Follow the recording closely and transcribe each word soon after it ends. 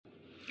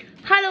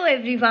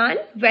everyone,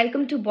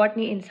 welcome to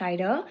Botany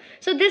Insider.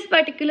 So this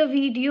particular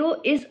video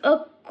is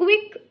a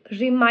quick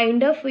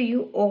reminder for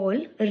you all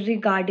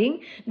regarding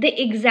the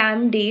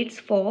exam dates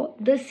for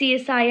the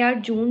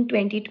CSIR June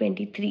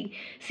 2023.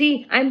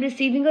 See, I'm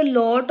receiving a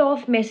lot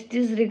of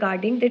messages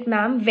regarding that,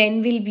 ma'am,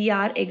 when will be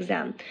our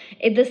exam?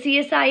 The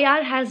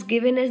CSIR has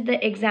given us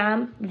the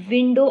exam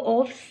window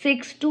of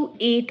 6 to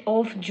 8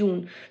 of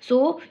June.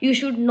 So you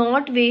should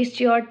not waste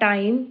your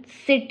time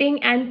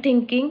sitting and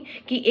thinking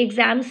कि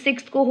exam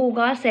 6th को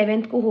होगा,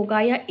 7th को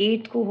होगा या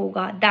 8th को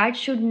होगा. That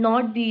should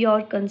not be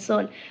your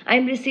concern. I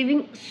am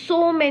receiving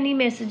so many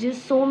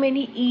messages, so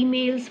many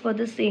emails for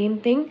the same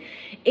thing.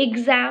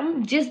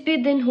 Exam जिस भी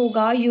दिन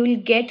होगा, you will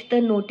get the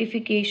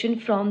notification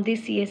from the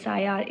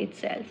CSIR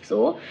itself.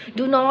 So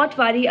do not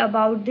worry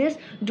about this.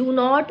 Do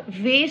not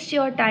waste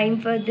your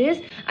time for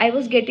this. I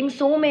was getting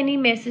so many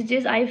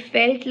messages. I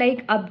felt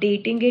like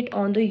updating it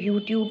on the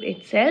YouTube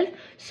itself.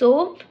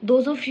 So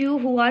those of you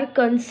who are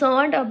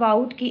concerned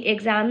about कि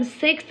exam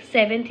 6th,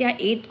 7th या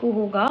 8th को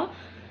होगा,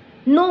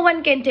 no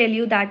one can tell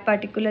you that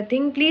particular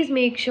thing. Please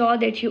make sure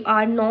that you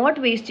are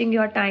not wasting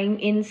your time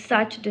in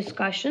such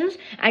discussions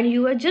and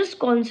you are just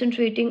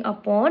concentrating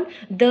upon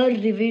the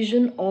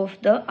revision of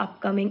the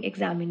upcoming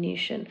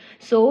examination.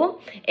 So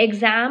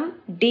exam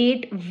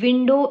date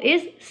window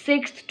is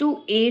 6th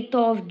to 8th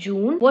of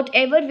June.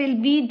 Whatever will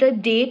be the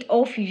date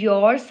of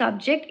your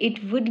subject,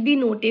 it would be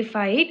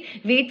notified.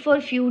 Wait for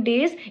a few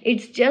days.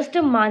 It's just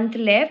a month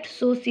left,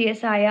 so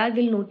CSIR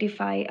will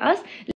notify us.